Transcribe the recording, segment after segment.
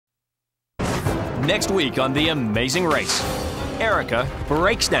Next week on The Amazing Race, Ericka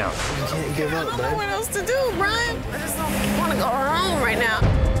breaks down. You can't give up, I don't know what else to do, Brian. I just don't want to go home right now.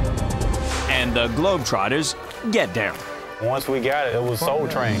 And the Globetrotters get down. Once we got it, it was Soul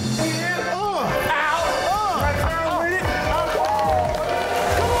Train.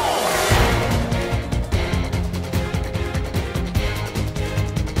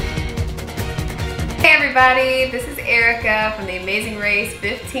 Hey everybody, this is Ericka from The Amazing Race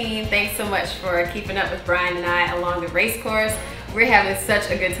 15. Thanks so much for keeping up with Brian and I along the race course. We're having such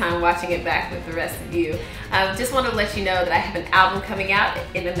a good time watching it back with the rest of you. Just want to let you know that I have an album coming out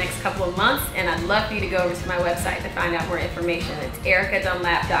in the next couple of months, and I'd love for you to go over to my website to find out more information. It's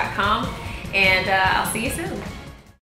erickadunlap.com, and I'll see you soon.